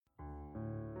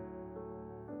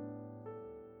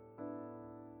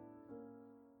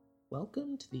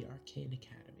Welcome to the Arcane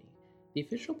Academy, the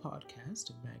official podcast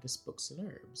of Magus Books and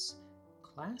Herbs.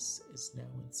 Class is now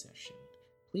in session.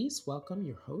 Please welcome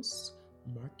your hosts,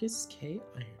 Marcus K.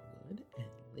 Ironwood and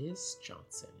Liz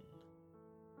Johnson.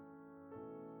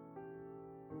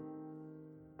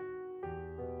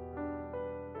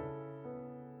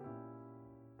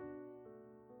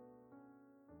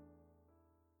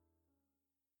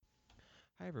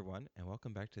 Hi, everyone, and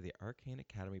welcome back to the Arcane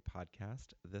Academy podcast.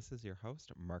 This is your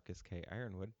host, Marcus K.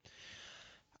 Ironwood.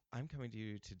 I'm coming to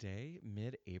you today,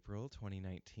 mid-April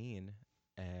 2019,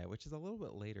 which is a little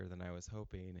bit later than I was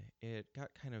hoping. It got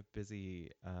kind of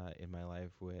busy in my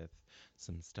life with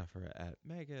some stuff at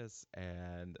Magus,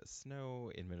 and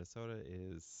snow in Minnesota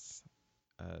is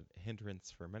a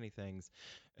hindrance for many things,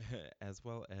 as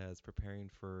well as preparing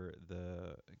for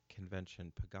the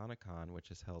convention Paganicon,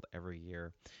 which is held every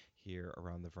year here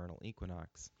around the vernal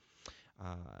equinox.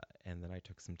 And then I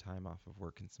took some time off of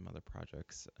work and some other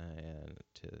projects and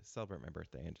to celebrate my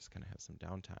birthday and just kind of have some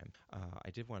downtime. I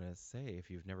did want to say, if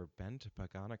you've never been to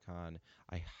Paganicon,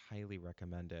 I highly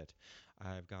recommend it.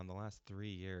 I've gone the last 3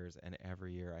 years, and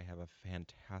every year I have a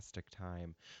fantastic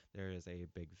time. There is a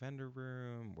big vendor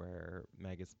room where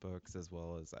Magus Books, as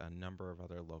well as a number of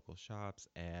other local shops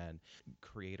and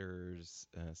creators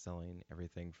selling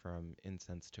everything from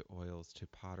incense to oils to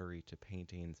pottery to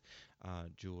paintings,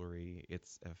 jewelry.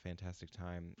 It's a fantastic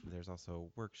time. There's also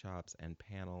workshops and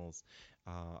panels,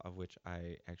 of which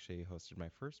I actually hosted my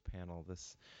first panel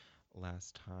this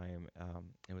last time.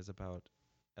 It was about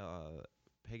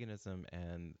paganism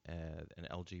and an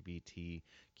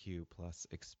LGBTQ plus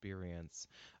experience,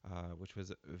 which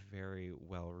was very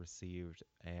well received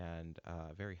and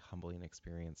a very humbling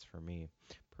experience for me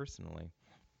personally.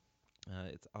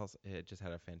 It just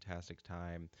had a fantastic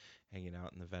time hanging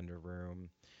out in the vendor room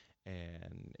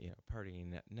and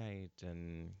partying at night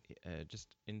and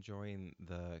just enjoying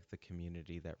the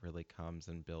community that really comes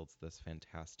and builds this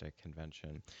fantastic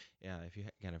convention. Yeah, if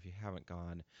you haven't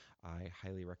gone, I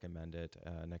highly recommend it.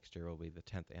 Next year will be the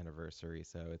 10th anniversary,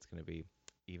 so it's going to be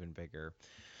even bigger,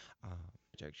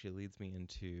 which actually leads me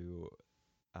into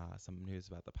some news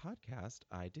about the podcast.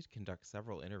 I did conduct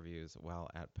several interviews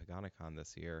while at Paganicon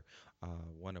this year,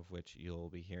 one of which you'll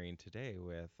be hearing today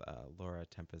with Laura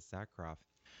Tempest Zarkoff.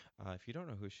 If you don't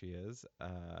know who she is,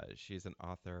 she's an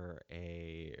author,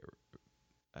 a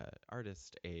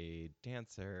artist, a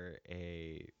dancer,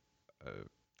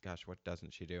 gosh, what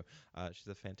doesn't she do? She's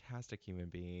a fantastic human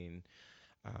being,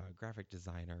 graphic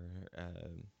designer.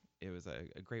 It was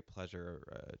a great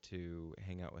pleasure to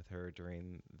hang out with her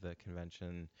during the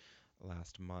convention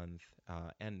last month,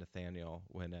 and Nathaniel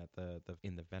when at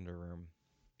in the vendor room.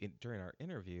 During our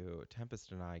interview,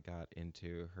 Tempest and I got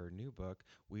into her new book,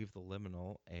 Weave the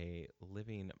Liminal, a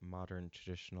living modern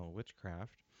traditional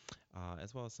witchcraft,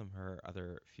 as well as some of her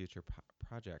other future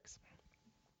projects.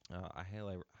 I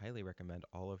highly recommend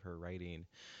all of her writing.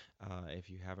 If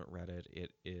you haven't read it,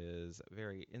 it is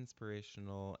very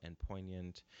inspirational and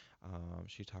poignant.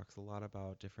 She talks a lot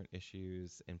about different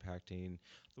issues impacting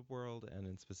the world, and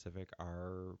in specific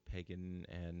our pagan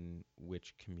and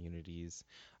witch communities.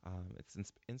 It's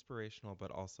inspirational,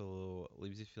 but also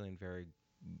leaves you feeling very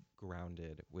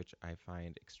grounded, which I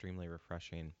find extremely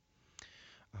refreshing.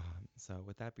 So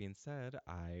with that being said,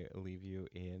 I leave you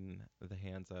in the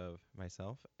hands of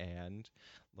myself and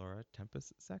Laura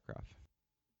Tempest Zarkoff.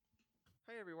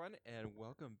 Hi, everyone, and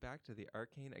welcome back to the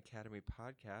Arcane Academy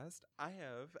podcast. I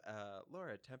have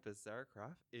Laura Tempest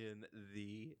Zarkoff in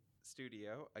the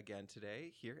studio again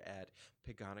today here at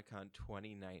Paganicon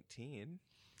 2019.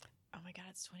 Oh my God,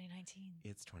 it's 2019.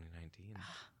 It's 2019.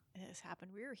 It has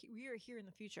happened. We are here in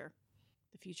the future.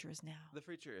 The future is now. The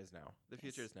future is now. The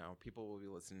future is now. People will be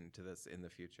listening to this in the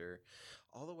future.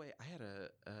 All the way, I had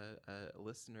a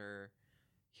listener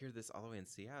hear this all the way in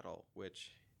Seattle,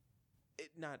 which,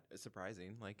 not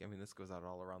surprising. This goes out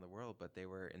all around the world, but they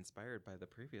were inspired by the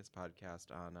previous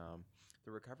podcast on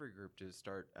the recovery group to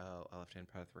start a Left Hand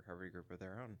Path recovery group of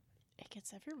their own. It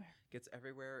gets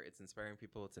everywhere. It's inspiring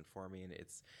people. It's informing.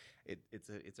 It's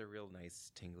a real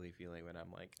nice tingly feeling when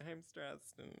I'm like, I'm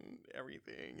stressed and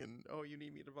everything, and you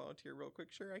need me to volunteer real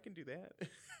quick? Sure, I can do that.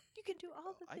 You can do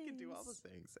all the things. I can do all the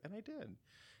things, and I did.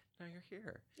 Now you're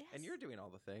here, yes. And you're doing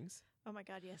all the things. Oh my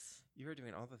God, yes. You are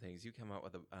doing all the things. You come out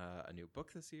with a new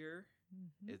book this year.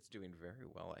 Mm-hmm. It's doing very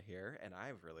well here, and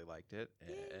I've really liked it.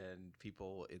 Yay. And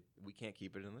people, we can't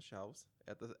keep it in the shelves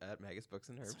at Magus Books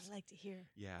and Herbs. That's what I like to hear.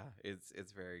 Yeah,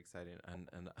 it's very exciting.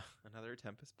 And another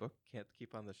Tempest book can't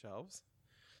keep on the shelves.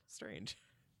 Strange.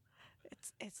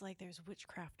 It's like there's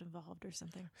witchcraft involved or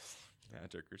something.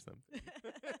 Magic or something.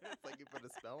 It's like you put a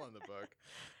spell on the book.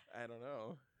 I don't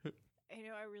know.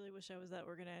 I really wish I was that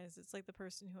organized. It's like the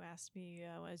person who asked me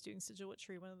when I was doing sigil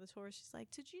witchery, one of the tours. She's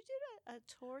like, "Did you do a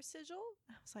tour sigil?"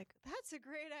 I was like, "That's a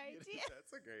great idea."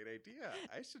 That's a great idea.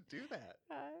 I should do that.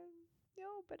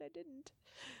 No, but I didn't.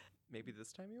 Maybe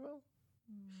this time you will.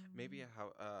 Maybe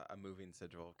a moving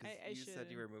sigil, because I you said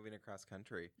you should. were moving across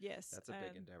country. Yes, That's a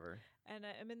big endeavor. And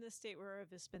I'm in the state where I've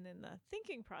just been in the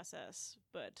thinking process,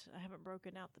 but I haven't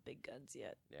broken out the big guns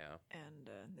yet. Yeah. And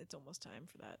it's almost time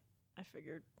for that. I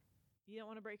figured you don't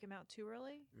want to break them out too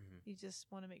early. Mm-hmm. You just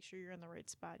want to make sure you're in the right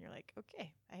spot. And you're like,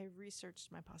 okay, I have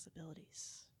researched my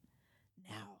possibilities.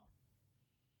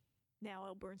 Now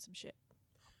I'll burn some shit.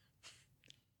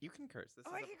 You can curse.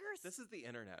 I can curse. This is the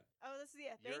internet. Oh, this is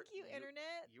Thank you,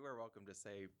 internet. You are welcome to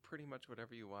say pretty much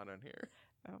whatever you want on here.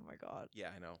 Oh my god. Yeah,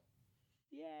 I know.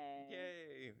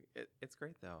 Yay. It's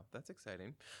great, though. That's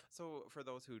exciting. So for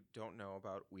those who don't know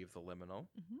about Weave the Liminal,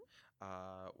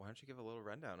 why don't you give a little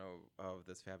rundown of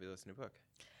this fabulous new book?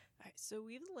 All right, so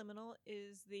Weave the Liminal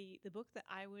is the book that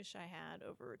I wish I had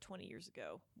over 20 years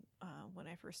ago when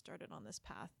I first started on this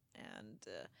path. And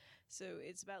so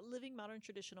it's about living modern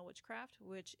traditional witchcraft,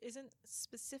 which isn't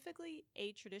specifically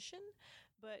a tradition,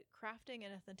 but crafting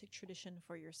an authentic tradition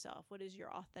for yourself. What is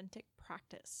your authentic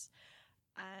practice?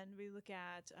 And we look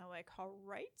at what I call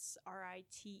rites,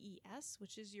 RITES,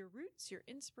 which is your roots, your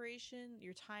inspiration,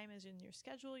 your time is in your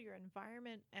schedule, your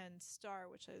environment, and STAR,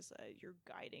 which is your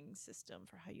guiding system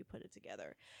for how you put it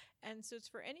together. And so it's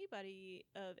for anybody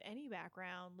of any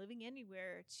background, living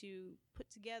anywhere, to put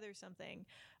together something.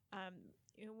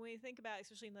 When we think about,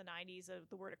 especially in the 90s, of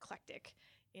the word eclectic,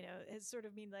 it sort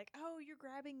of mean like, oh, you're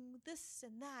grabbing this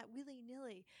and that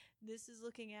willy-nilly. This is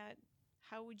looking at,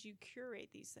 how would you curate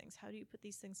these things? How do you put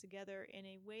these things together in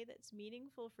a way that's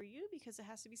meaningful for you? Because it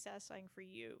has to be satisfying for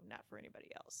you, not for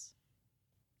anybody else.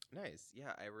 Nice.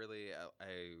 Yeah, I really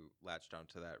I latched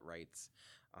onto that rights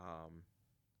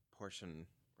portion,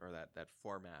 or that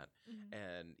format,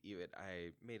 and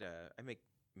I make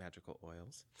magical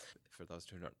oils. For those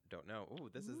who don't know,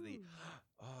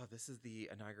 this is the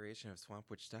inauguration of Swamp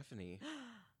Witch Stephanie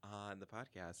on the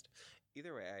podcast.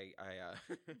 Either way, I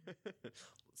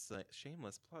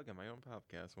shameless plug on my own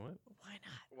podcast. What?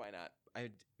 Why not?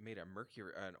 I made an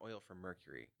oil from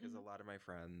Mercury, because a lot of my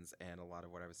friends and a lot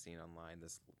of what I was seeing online,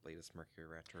 this latest Mercury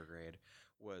retrograde,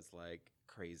 was like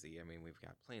crazy. I mean, we've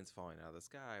got planes falling out of the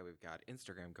sky. We've got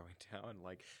Instagram going down.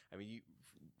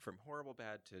 From horrible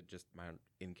bad to just my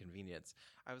inconvenience.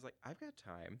 I was like, I've got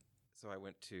time. So I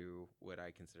went to what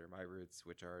I consider my roots,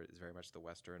 which is very much the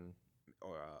Western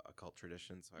or occult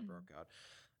tradition. So I broke out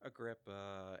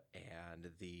Agrippa and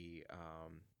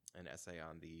an essay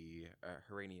on the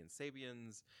Iranian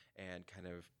Sabians, and kind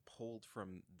of pulled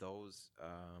from those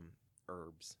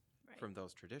herbs, from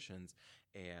those traditions.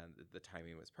 And the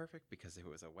timing was perfect because it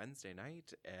was a Wednesday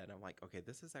night, and I'm like, okay,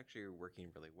 this is actually working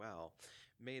really well.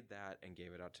 Made that and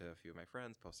gave it out to a few of my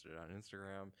friends, posted it on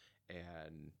Instagram,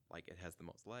 and like it has the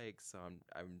most likes. So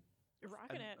You're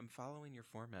rocking it. I'm following your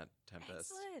format,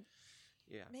 Tempest. Excellent.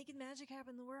 Yeah. Making magic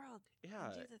happen in the world.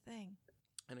 Yeah. Do the thing.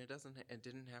 And it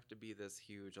didn't have to be this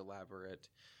huge, elaborate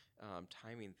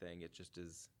timing thing. It just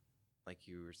is, like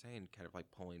you were saying, kind of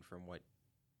like pulling from what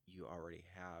you already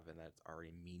have and that's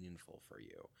already meaningful for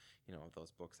you.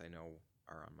 Those books I know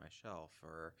are on my shelf,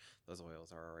 or those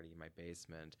oils are already in my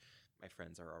basement. My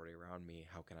friends are already around me.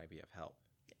 How can I be of help?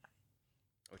 Yeah.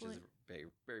 Which is a very,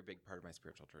 very big part of my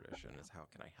spiritual tradition, is how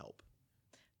can I help?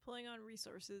 Pulling on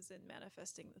resources and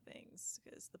manifesting the things,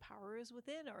 because the power is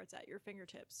within, or it's at your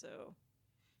fingertips. So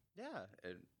yeah,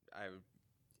 it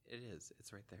is.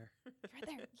 It's right there. It's right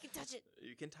there. You can touch it.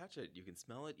 You can touch it. You can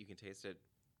smell it. You can taste it.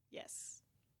 Yes.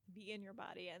 Be in your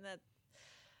body. And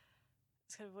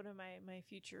that's kind of one of my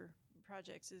future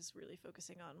projects, is really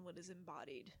focusing on what is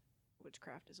embodied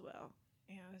witchcraft as well.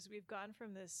 As we've gone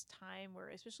from this time where,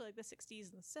 especially like the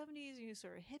 60s and the 70s,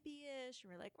 sort of hippie-ish,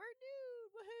 and we're like, we're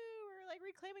nude, woohoo, we're like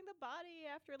reclaiming the body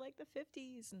after like the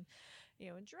 50s, and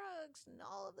and drugs and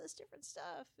all of this different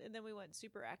stuff. And then we went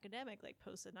super academic, like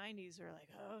post the 90s. We're like,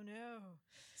 oh no.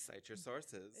 Cite your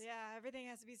sources. Yeah, everything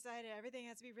has to be cited. Everything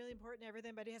has to be really important.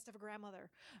 Everybody has to have a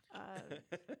grandmother. I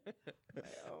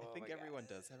think everyone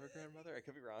does have a grandmother. I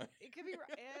could be wrong. It could be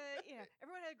wrong.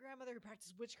 Everyone had a grandmother who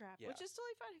practiced witchcraft, which is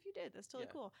totally fine if you did. That's totally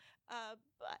cool.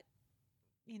 But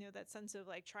that sense of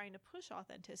like trying to push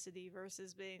authenticity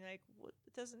versus being like, well,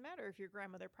 it doesn't matter if your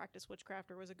grandmother practiced witchcraft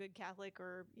or was a good Catholic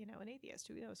or, an atheist,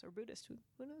 who knows, or Buddhist,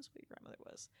 who knows what your grandmother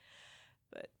was.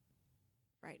 But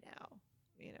right now,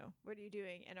 what are you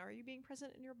doing? And are you being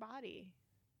present in your body?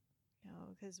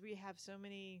 Because we have so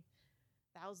many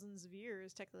thousands of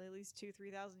years, technically at least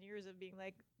 2,000-3,000 years of being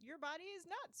like, your body is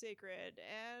not sacred,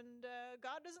 and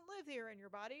God doesn't live here in your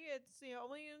body. It's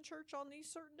only in church on these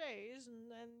certain days,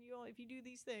 and then if you do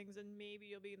these things, then maybe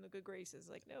you'll be in the good graces.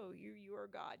 Like, no, you are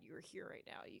God. You are here right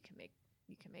now. You can make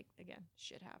again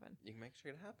shit happen. You can make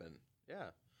shit happen.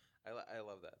 Yeah, I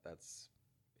love that. That's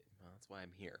why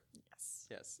I'm here.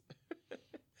 Yes.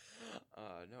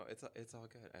 No, it's all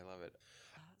good. I love it.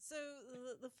 So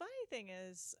the funny thing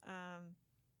is,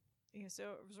 so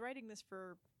I was writing this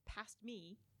for past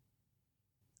me,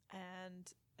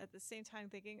 and at the same time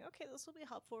thinking, okay, this will be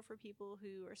helpful for people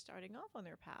who are starting off on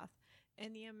their path.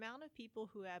 And the amount of people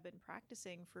who have been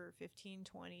practicing for 15,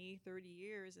 20, 30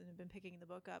 years and have been picking the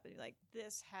book up and like,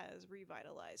 this has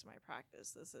revitalized my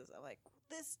practice. I'm like,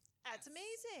 that's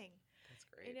amazing. That's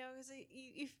great. Because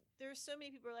if there's so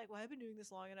many people who are like, well, I've been doing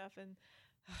this long enough and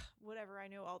whatever, I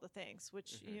know all the things,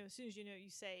 which, as soon as you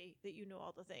say that you know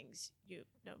all the things, you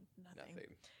know nothing.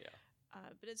 Yeah.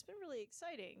 But it's been really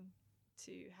exciting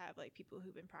to have like people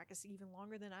who've been practicing even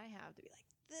longer than I have to be like,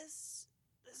 this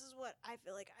is what I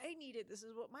feel like I needed. This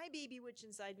is what my baby witch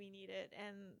inside me needed.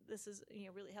 And this is,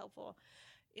 really helpful,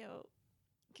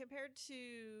 compared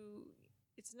to,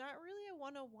 it's not really a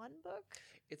 101 book.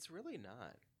 It's really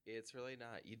not.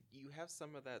 You have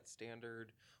some of that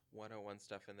standard 101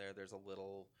 stuff in there. There's a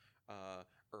little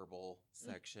herbal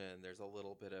section. There's a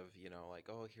little bit of, like,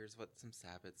 oh, here's what some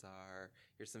Sabbats are.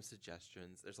 Here's some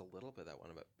suggestions. There's a little bit of that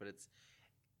one of it. But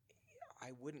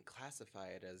I wouldn't classify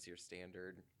it as your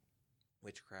standard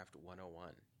Witchcraft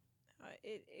 101.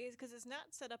 It is because it's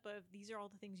not set up of these are all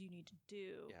the things you need to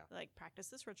do. Yeah. Like practice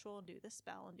this ritual and do this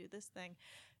spell and do this thing.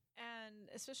 And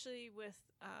especially with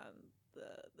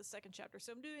the second chapter.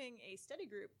 So I'm doing a study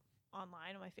group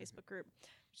online on my Facebook group,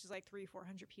 which is like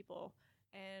 300-400 people.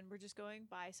 And we're just going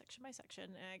by section.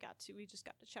 And we just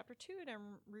got to chapter 2 and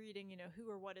I'm reading,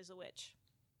 who or what is a witch.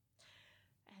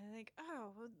 And I think,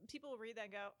 oh, well, people read that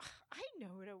and go, I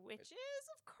know what a witch is.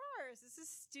 Of course. This is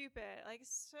stupid. Like,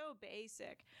 so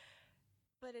basic.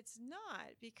 But it's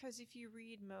not, because if you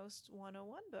read most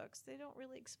 101 books, they don't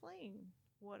really explain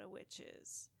what a witch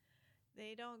is.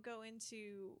 They don't go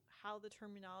into how the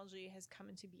terminology has come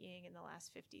into being in the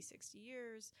last 50, 60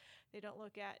 years. They don't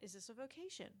look at, is this a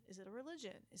vocation? Is it a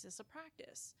religion? Is this a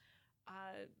practice?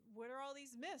 What are all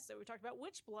these myths that we talked about?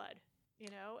 Witch blood.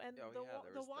 And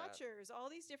the Watchers, all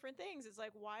these different things. It's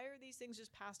like, why are these things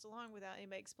just passed along without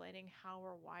anybody explaining how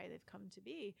or why they've come to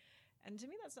be? And to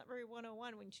me, that's not very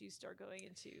 101 when you start going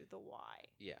into the why.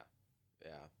 Yeah.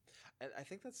 And I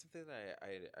think that's something that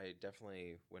I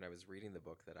definitely, when I was reading the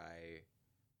book, that I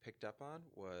picked up on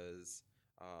was,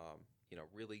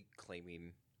 really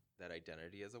claiming that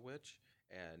identity as a witch.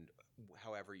 And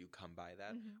however you come by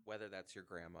that, whether that's your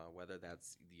grandma, whether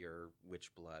that's your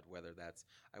witch blood, whether that's,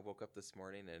 I woke up this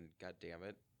morning and God damn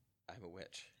it, I'm a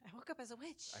witch. I woke up as a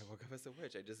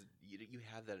witch. I just, you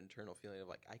have that internal feeling of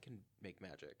like, I can make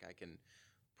magic. I can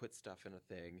put stuff in a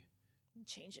thing. And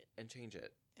change it. And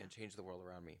change the world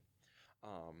around me.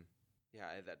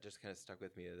 That just kind of stuck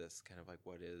with me, this kind of like,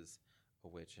 what is a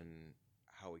witch and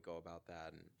how we go about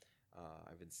that. And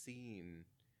I've been seeing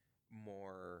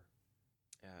more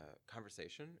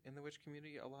conversation in the witch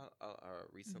community a lot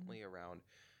recently around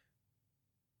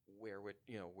where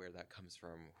that comes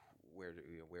from, where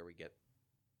we get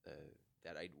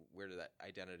where that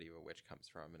identity of a witch comes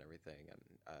from and everything. And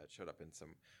it showed up in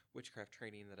some witchcraft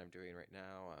training that I'm doing right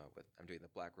now. I'm doing the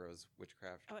Black Rose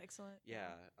Witchcraft. Oh, excellent.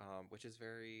 Yeah, which is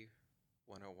very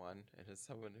 101, and as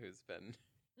someone who's been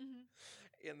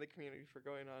in the community for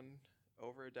going on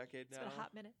over a decade now.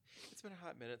 It's been a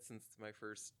hot minute since my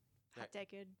first hot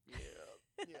decade.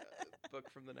 Yeah, book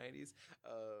from the 90s.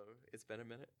 It's been a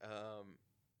minute.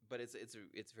 But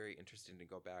it's very interesting to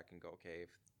go back and go, okay,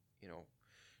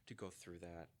 to go through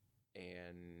that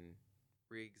and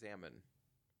re-examine,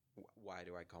 why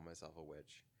do I call myself a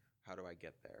witch? How do I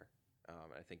get there?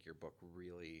 I think your book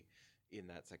really, in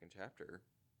that second chapter,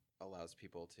 allows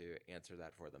people to answer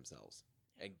that for themselves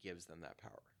and gives them that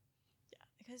power. Yeah,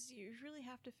 because you really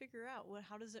have to figure out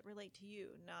how does it relate to you,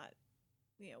 not,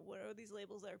 what are these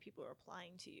labels that people are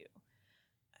applying to you?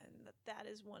 And that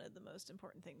is one of the most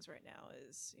important things right now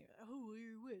is, oh,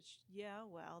 you're a witch. Yeah,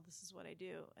 well, this is what I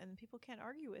do. And people can't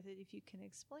argue with it if you can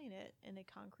explain it in a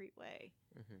concrete way.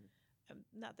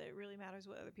 Not that it really matters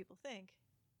what other people think,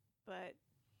 but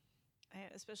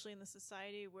especially in the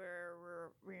society where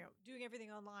we're doing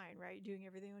everything online, right? Doing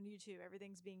everything on YouTube,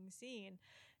 everything's being seen.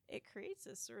 It creates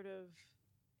this sort of,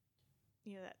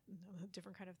 that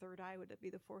different kind of third eye. Would it be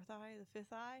the fourth eye, the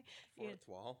fifth eye? Fourth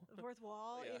wall. The fourth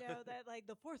wall, Yeah. that like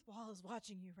the fourth wall is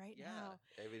watching you right now.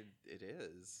 I mean, it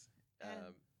is.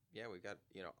 we've got,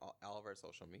 all of our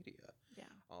social media,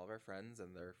 all of our friends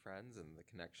and their friends and the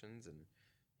connections. And,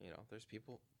 there's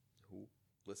people who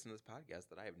listen to this podcast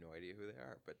that I have no idea who they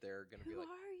are, but they're going to be like,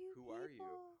 who are you?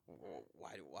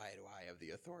 Why do I have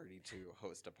the authority to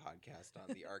host a podcast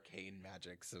on the arcane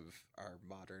magics of our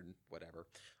modern whatever?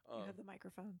 You have the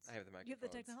microphones. I have the microphones. You have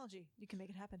the technology. You can make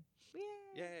it happen.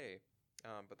 Yay!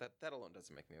 But that alone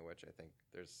doesn't make me a witch. I think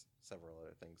there's several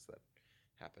other things that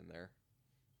happen there.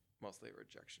 Mostly a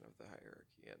rejection of the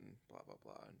hierarchy and blah, blah,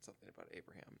 blah, and something about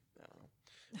Abraham. I don't know.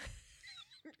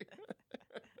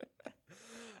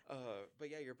 But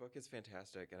yeah, your book is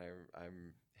fantastic, and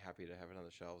I'm happy to have it on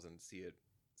the shelves and see it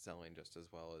selling just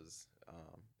as well as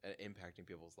impacting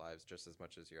people's lives just as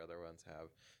much as your other ones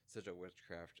have. Sigil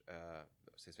Witchcraft,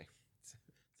 Sigil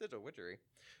Witchery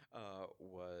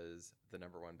was the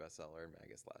 #1 bestseller in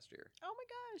Magus last year. Oh my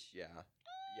gosh! Yeah,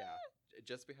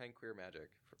 just behind Queer Magic.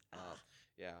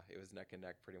 Yeah, it was neck and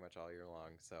neck pretty much all year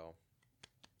long. So,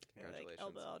 congratulations, like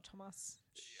Elbow Thomas.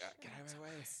 Yeah, get out of my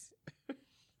way.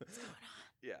 What's going on?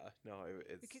 Yeah, no,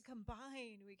 it's. We could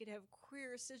combine. We could have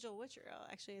queer sigil witchery. Oh,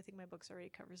 actually, I think my books already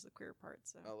covers the queer part.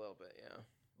 So a little bit, yeah,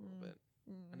 a little bit.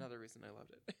 Another reason I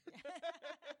loved it.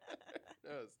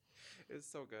 It was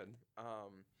so good.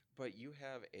 But you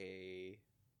have a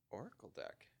oracle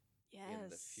deck. In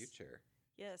the future.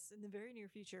 Yes, in the very near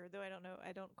future. Though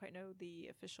I don't quite know the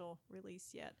official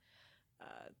release yet.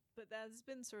 But that's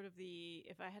been sort of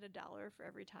if I had $1 for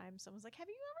every time someone's like, have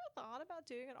you ever thought about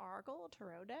doing an oracle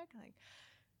tarot deck? Like,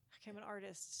 okay, I'm an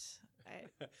artist.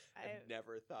 I've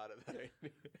never thought about it.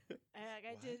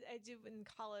 I did in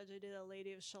college. I did a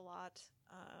Lady of Shalott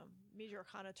Major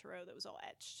Arcana tarot that was all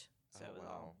etched. So it was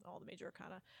all the Major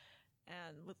Arcana.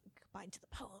 And with combined to the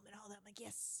poem and all that. I'm like,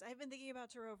 yes, I've been thinking about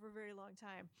tarot for a very long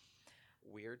time.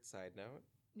 Weird side note.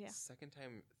 Yeah.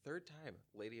 Third time,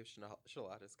 Lady of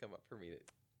Shalott has come up for me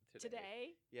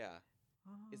today. Yeah.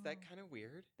 Oh. Is that kind of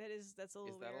weird? That's a little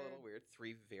weird. Is that a little weird?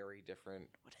 3 very different.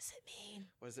 What does it mean?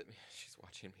 What does it mean? She's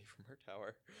watching me from her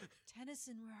tower.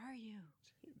 Tennyson, where are you?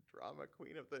 Drama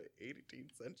queen of the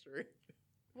 18th century.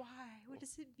 Why? What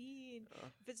does it mean?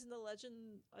 If it's in the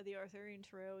legend of the Arthurian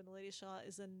Tarot and the Lady of Shalott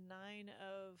is a 9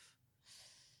 of...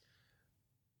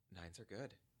 9s are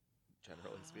good,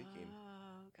 generally speaking.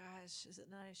 Oh, gosh. Is it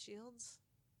 9 of Shields?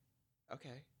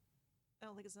 Okay. I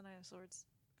don't think it's the 9 of Swords.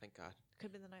 Thank God.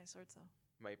 Could have been the 9 of Swords, though.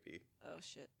 Might be. Oh,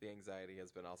 shit. The anxiety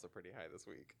has been also pretty high this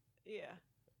week. Yeah.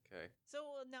 Okay. So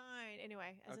 9,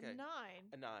 anyway, as a 9.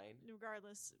 A 9.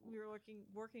 Regardless, we were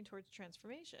working towards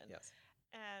transformation. Yes.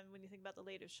 And when you think about the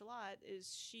Lady of Shalott,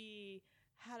 is she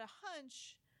had a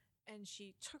hunch and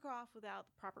she took off without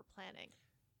the proper planning.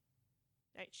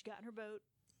 Right? She got in her boat.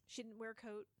 She didn't wear a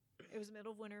coat. It was the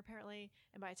middle of winter, apparently.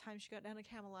 And by the time she got down to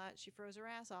Camelot, she froze her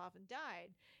ass off and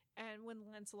died. And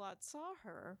when Lancelot saw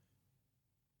her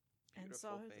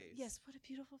Beautiful face. Yes, what a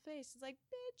beautiful face. It's like,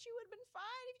 bitch, you would have been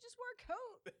fine if you just wore a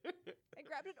coat and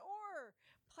grabbed an oar.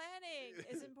 Planning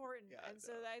is important.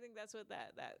 So I think that's what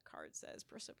that card says.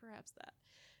 So perhaps that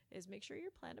is make sure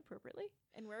you're planned appropriately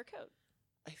and wear a coat.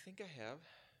 I think I have.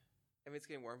 I mean, it's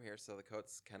getting warm here, so the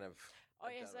coat's kind of... Oh,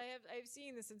 yes, I've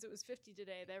seen this since it was 50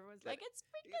 today. That everyone's like, it's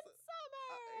freaking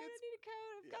summer. I don't need a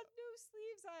coat. I've got no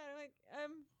sleeves on. I'm like,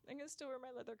 I'm going to still wear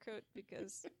my leather coat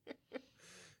because...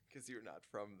 Because you're not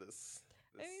from this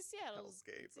I mean,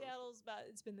 Seattle's about,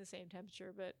 it's been the same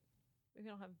temperature, but we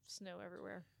don't have snow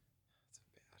everywhere.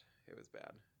 That's bad. It was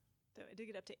bad. So I did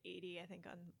get up to 80, I think,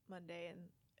 on Monday, and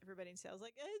everybody in Seattle's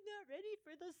like, I'm not ready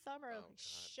for the summer. Oh, like,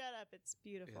 shut up. It's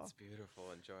beautiful. It's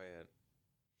beautiful. Enjoy it.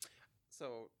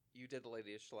 So you did the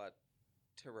Lady of Shalott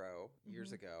tarot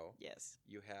years ago. Yes.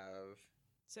 You have...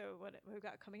 So what we've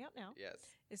got coming out now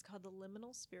is called the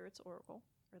Liminal Spirits Oracle,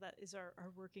 or that is our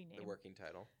working name. The working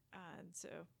title. And so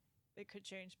it could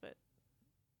change, but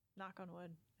knock on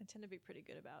wood, I tend to be pretty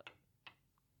good about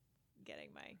getting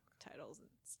my titles and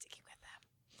sticking with them.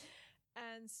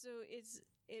 And so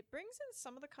it brings in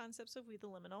some of the concepts of We the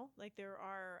Liminal. Like there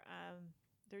are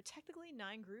technically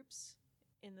 9 groups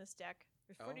in this deck.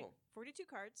 There's 42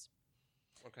 cards.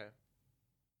 Okay.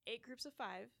 8 groups of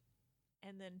 5,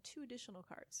 and then 2 additional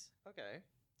cards. Okay.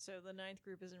 So the 9th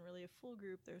group isn't really a full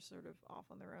group. They're sort of off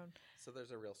on their own. So there's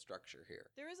a real structure here.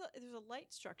 There's a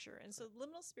light structure. And so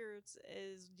Liminal Spirits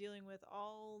is dealing with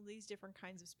all these different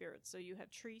kinds of spirits. So you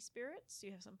have tree spirits.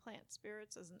 You have some plant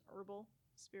spirits as in herbal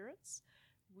spirits.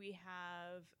 We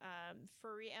have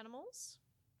furry animals,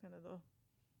 kind of the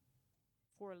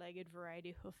 4-legged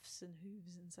variety, hoofs and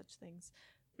hooves and such things.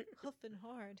 Hoof and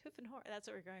horn, hoof and horn. That's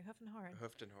what we're going. Hoof and horn.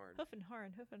 Hoofed and horn. Hoof and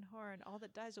horn, hoof and horn. All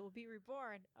that dies will be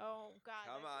reborn. Oh God!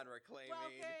 Come on, reclaiming.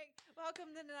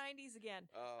 Welcome to the '90s again.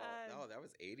 Oh no, that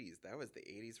was '80s. That was the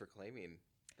 '80s reclaiming.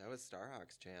 That was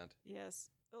Starhawk's chant. Yes.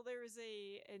 Well, there was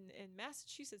in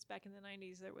Massachusetts back in the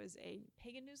 '90s. There was a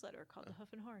pagan newsletter called the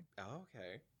Hoof and Horn. Oh,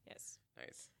 okay. Yes.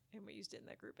 Nice. And we used it in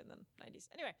that group in the '90s.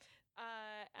 Anyway,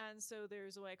 and so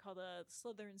there's what I call the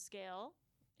Slytherin scale,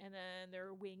 and then there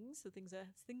are wings, so things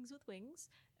with wings.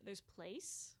 And there's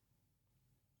place,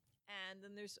 and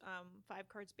then there's 5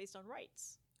 cards based on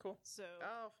rights. Cool. So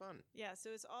fun. yeah, so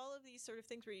it's all of these sort of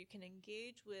things where you can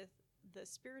engage with the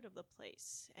spirit of the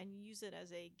place and use it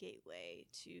as a gateway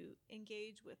to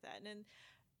engage with that. And then,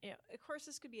 of course,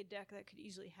 this could be a deck that could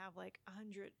easily have like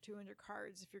 100, 200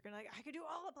 cards. If you're going to I could do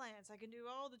all the plants, I can do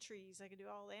all the trees, I can do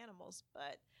all the animals.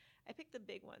 But I picked the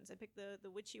big ones. I picked the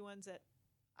witchy ones that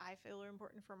I feel are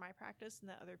important for my practice and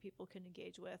that other people can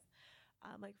engage with.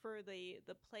 Like for the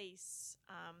place,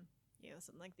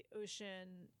 something like the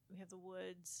ocean, we have the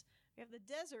woods, we have the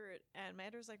desert, and my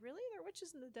editor's like, really? There are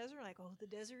witches in the desert? Like, oh, the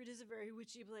desert is a very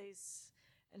witchy place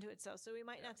unto itself. So we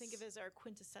might not think of it as our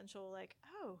quintessential, like,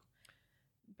 oh.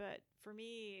 But for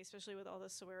me, especially with all the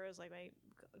saguaros, like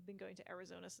I've been going to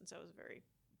Arizona since I was very,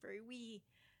 very wee,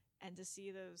 and to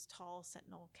see those tall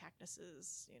sentinel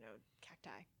cactuses,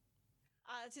 cacti.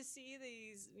 To see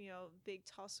these, big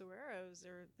tall saguaros,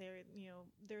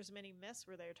 there's many myths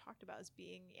where they're talked about as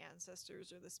being the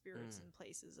ancestors or the spirits and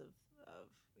places of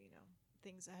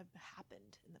things that have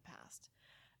happened in the past.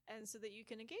 And so that you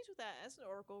can engage with that as an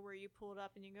oracle where you pull it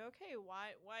up and you go, okay,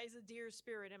 why is a deer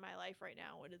spirit in my life right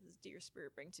now? What does this deer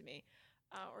spirit bring to me?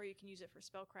 Or you can use it for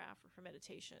spellcraft or for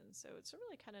meditation. So it's a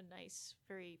really kind of nice,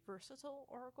 very versatile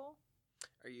oracle.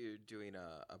 Are you doing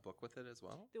a book with it as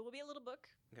well? There will be a little book.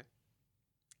 Okay.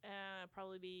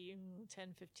 Probably be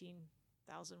 10,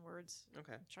 15,000 words.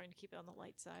 Okay. I'm trying to keep it on the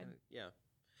light side. Yeah.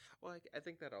 Well, I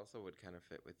think that also would kind of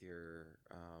fit with your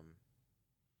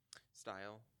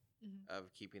style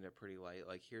of keeping it pretty light.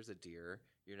 Like, here's a deer.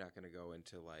 You're not going to go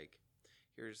into, like,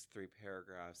 here's 3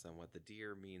 paragraphs on what the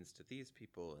deer means to these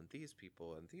people and these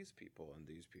people and these people and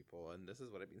these people, and this is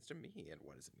what it means to me and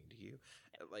what does it mean to you.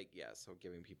 So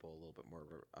giving people a little bit more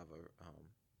of a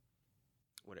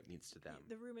what it means to them.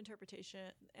 The room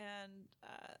interpretation, and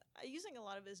using a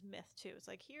lot of his myth too. It's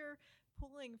like here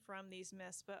pulling from these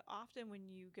myths, but often when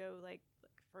you go like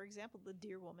for example, the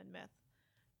deer woman myth,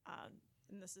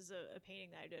 and this is a painting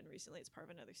that I did recently, it's part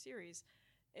of another series,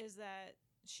 is that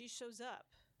she shows up,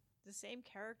 the same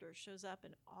character shows up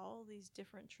in all these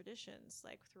different traditions,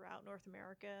 like throughout North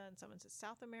America, and some in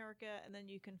South America, and then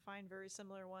you can find very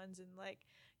similar ones in like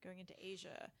going into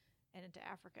Asia and into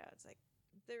Africa. It's like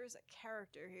there's a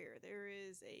character here. There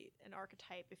is an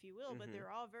archetype, if you will, but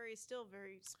they're all still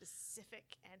very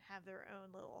specific and have their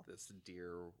own little... This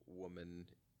deer woman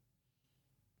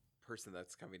person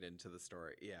that's coming into the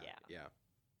story. Yeah.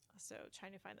 So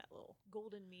trying to find that little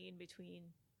golden mean between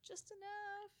just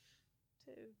enough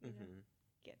to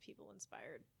get people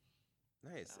inspired.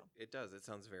 Nice. So. It does. It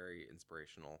sounds very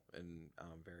inspirational and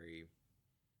very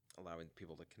allowing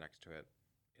people to connect to it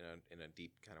in a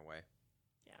deep kind of way.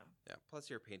 Yeah. Plus,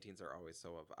 your paintings are always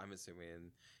I'm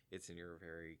assuming it's in your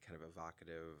very kind of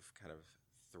evocative kind of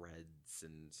threads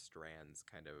and strands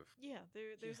kind of. Yeah,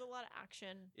 there's a lot of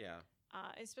action. Yeah.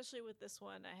 Especially with this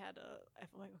one,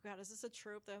 I'm like, oh God, is this a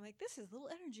trope? That I'm like, this is little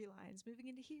energy lines moving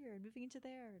into here and moving into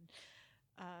there. And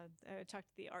I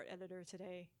talked to the art editor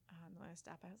today on the last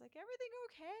stop. I was like, everything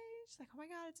okay? She's like, oh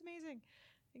my God, it's amazing.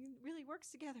 It really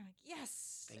works together. I'm like,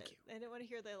 yes. Thank you. I didn't want to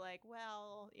hear they're like,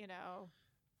 well,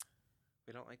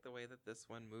 we don't like the way that this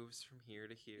one moves from here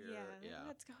to here. Yeah.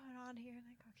 What's going on here?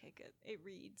 Like, okay, good. It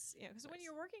reads. Because when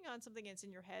you're working on something and it's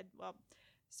in your head,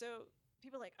 so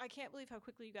people are like, I can't believe how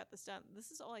quickly you got this done.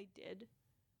 This is all I did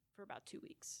for about 2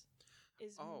 weeks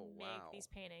is make these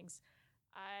paintings.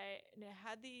 I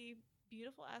had the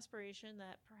beautiful aspiration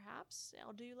that perhaps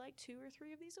I'll do like 2 or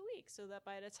 3 of these a week so that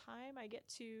by the time I get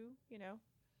to,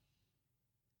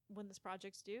 when this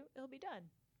project's due, it'll be done.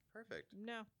 Perfect.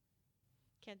 No,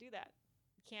 can't do that.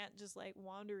 Can't just like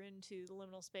wander into the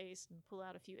liminal space and pull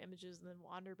out a few images and then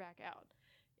wander back out.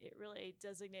 It really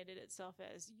designated itself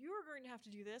as you're going to have to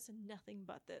do this and nothing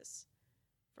but this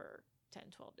for 10,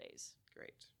 12 days.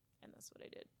 Great. And that's what I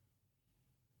did.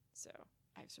 So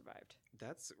I've survived.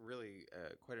 That's really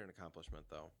quite an accomplishment,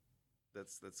 though.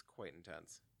 That's quite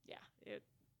intense. Yeah.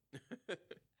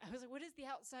 I was like, what is the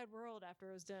outside world after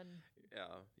I was done? Yeah.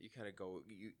 You kind of go,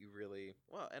 you really,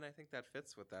 well, and I think that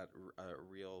fits with that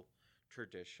real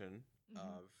tradition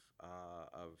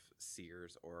of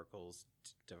seers, oracles,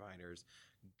 diviners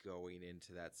going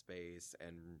into that space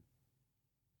and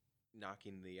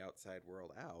knocking the outside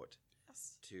world out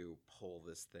Yes. to pull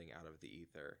this thing out of the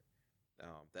ether,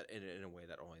 that in a way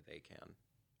that only they can.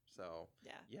 So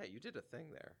yeah, you did a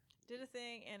thing there. Did a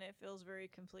thing, and it feels very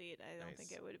complete. I don't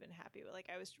think Nice. I would have been happy with, like,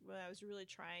 I was really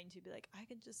trying to be like, I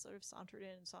could just sort of saunter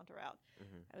in and saunter out.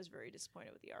 Mm-hmm. I was very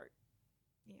disappointed with the art.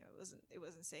 You know, it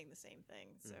wasn't saying the same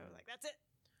thing. So Mhm. like, that's it.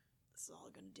 This is all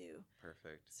I'm gonna do.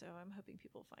 Perfect. So I'm hoping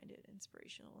people find it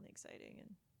inspirational and exciting.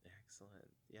 And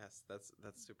Excellent. Yes, that's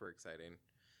super exciting.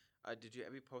 Have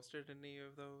you posted any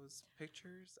of those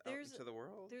pictures out into the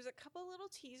world? There's a couple little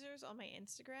teasers on my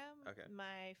Instagram. Okay.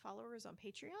 My followers on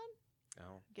Patreon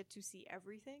Oh, get to see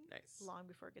everything nice. long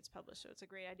before it gets published. So it's a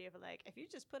great idea for, like, if you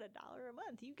just put $1 a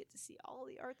month, you get to see all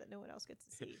the art that no one else gets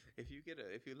to see. If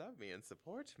you love me and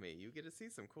support me, you get to see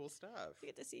some cool stuff. You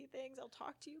get to see things. I'll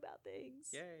talk to you about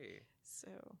things. Yay.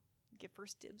 So get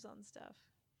first dibs on stuff.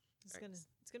 It's Nice.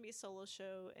 gonna be a solo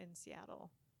show in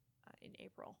Seattle in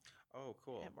April Oh,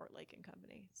 cool. at Mortlake and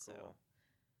Company. So Cool.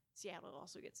 Seattle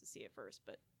also gets to see it first,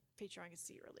 but Patreon gets to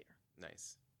see it earlier.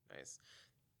 Nice.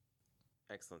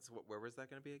 Excellent. So where was that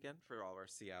going to be again for all our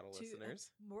Seattle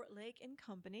listeners? Mortlake and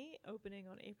Company, opening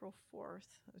on April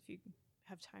 4th. If you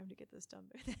have time to get this done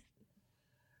by then.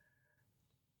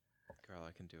 Girl,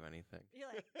 I can do anything. You're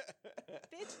like,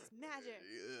 bitch, it's magic.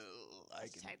 I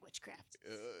Hashtag witchcraft.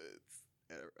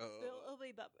 Oh. It'll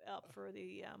be up for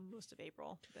the most of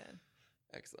April then.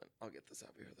 Excellent. I'll get this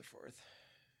out before the 4th.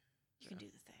 You can do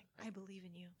the thing. I believe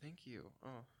in you. Thank you.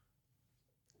 Oh.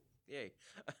 Yay.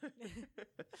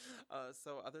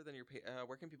 So other than your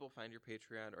where can people find your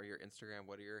Patreon or your Instagram?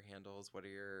 What are your handles? What are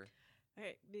your...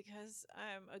 Okay, because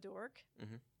I'm a dork,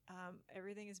 Mhm.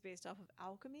 Everything is based off of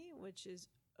alchemy, which is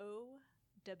OWLKEYME.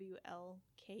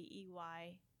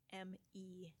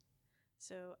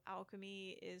 So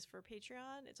alchemy is for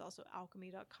Patreon. It's also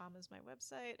alchemy.com is my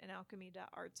website, and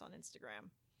alchemy.arts on Instagram.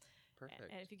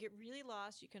 Perfect. And if you get really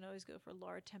lost, you can always go for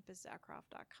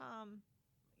lauratempestzarkoff.com,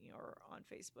 or on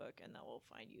Facebook, and that will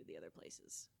find you the other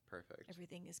places. Perfect.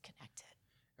 Everything is connected.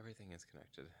 Everything is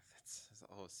connected. It's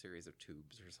all a series of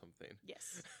tubes or something.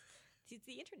 Yes. It's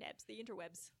the internets, the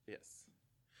interwebs. Yes.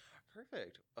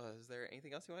 Perfect. Is there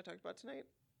anything else you want to talk about tonight?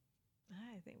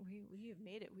 I think we have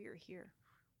made it. We are here.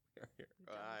 We're here. We've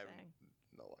done the I'm thing.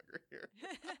 no longer here.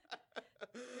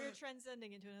 We're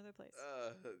transcending into another place.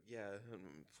 Yeah,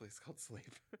 a place called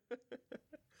sleep.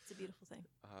 It's a beautiful thing.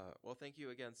 Well, thank you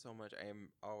again so much. I am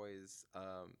always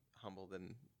humbled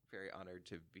and very honored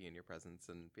to be in your presence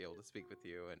and be able to speak with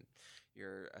you. And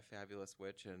you're a fabulous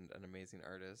witch and an amazing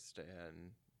artist.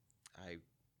 And I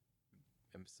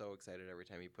am so excited every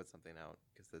time you put something out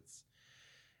because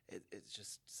it's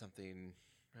just something.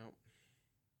 Well,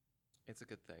 it's a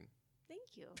good thing.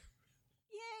 Thank you.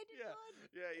 Yeah, I did good.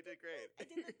 Yeah, you did great. I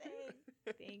did the thing.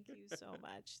 Thank you so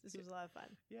much. This was a lot of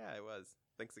fun. Yeah, it was.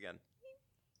 Thanks again.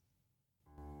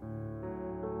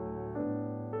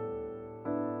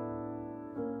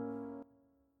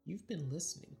 You've been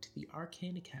listening to the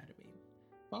Arcane Academy.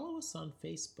 Follow us on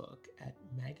Facebook at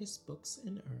Magus Books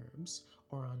and Herbs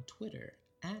or on Twitter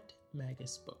at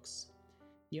Magus Books.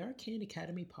 The Arcane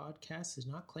Academy podcast does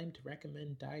not claim to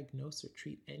recommend, diagnose, or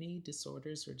treat any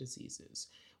disorders or diseases.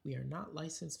 We are not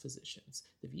licensed physicians.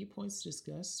 The viewpoints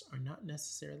discussed are not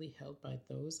necessarily held by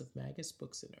those of Magus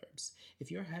Books and Herbs.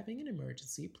 If you're having an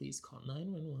emergency, please call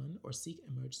 911 or seek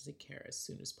emergency care as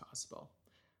soon as possible.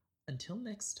 Until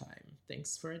next time,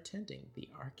 thanks for attending the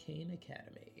Arcane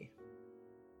Academy.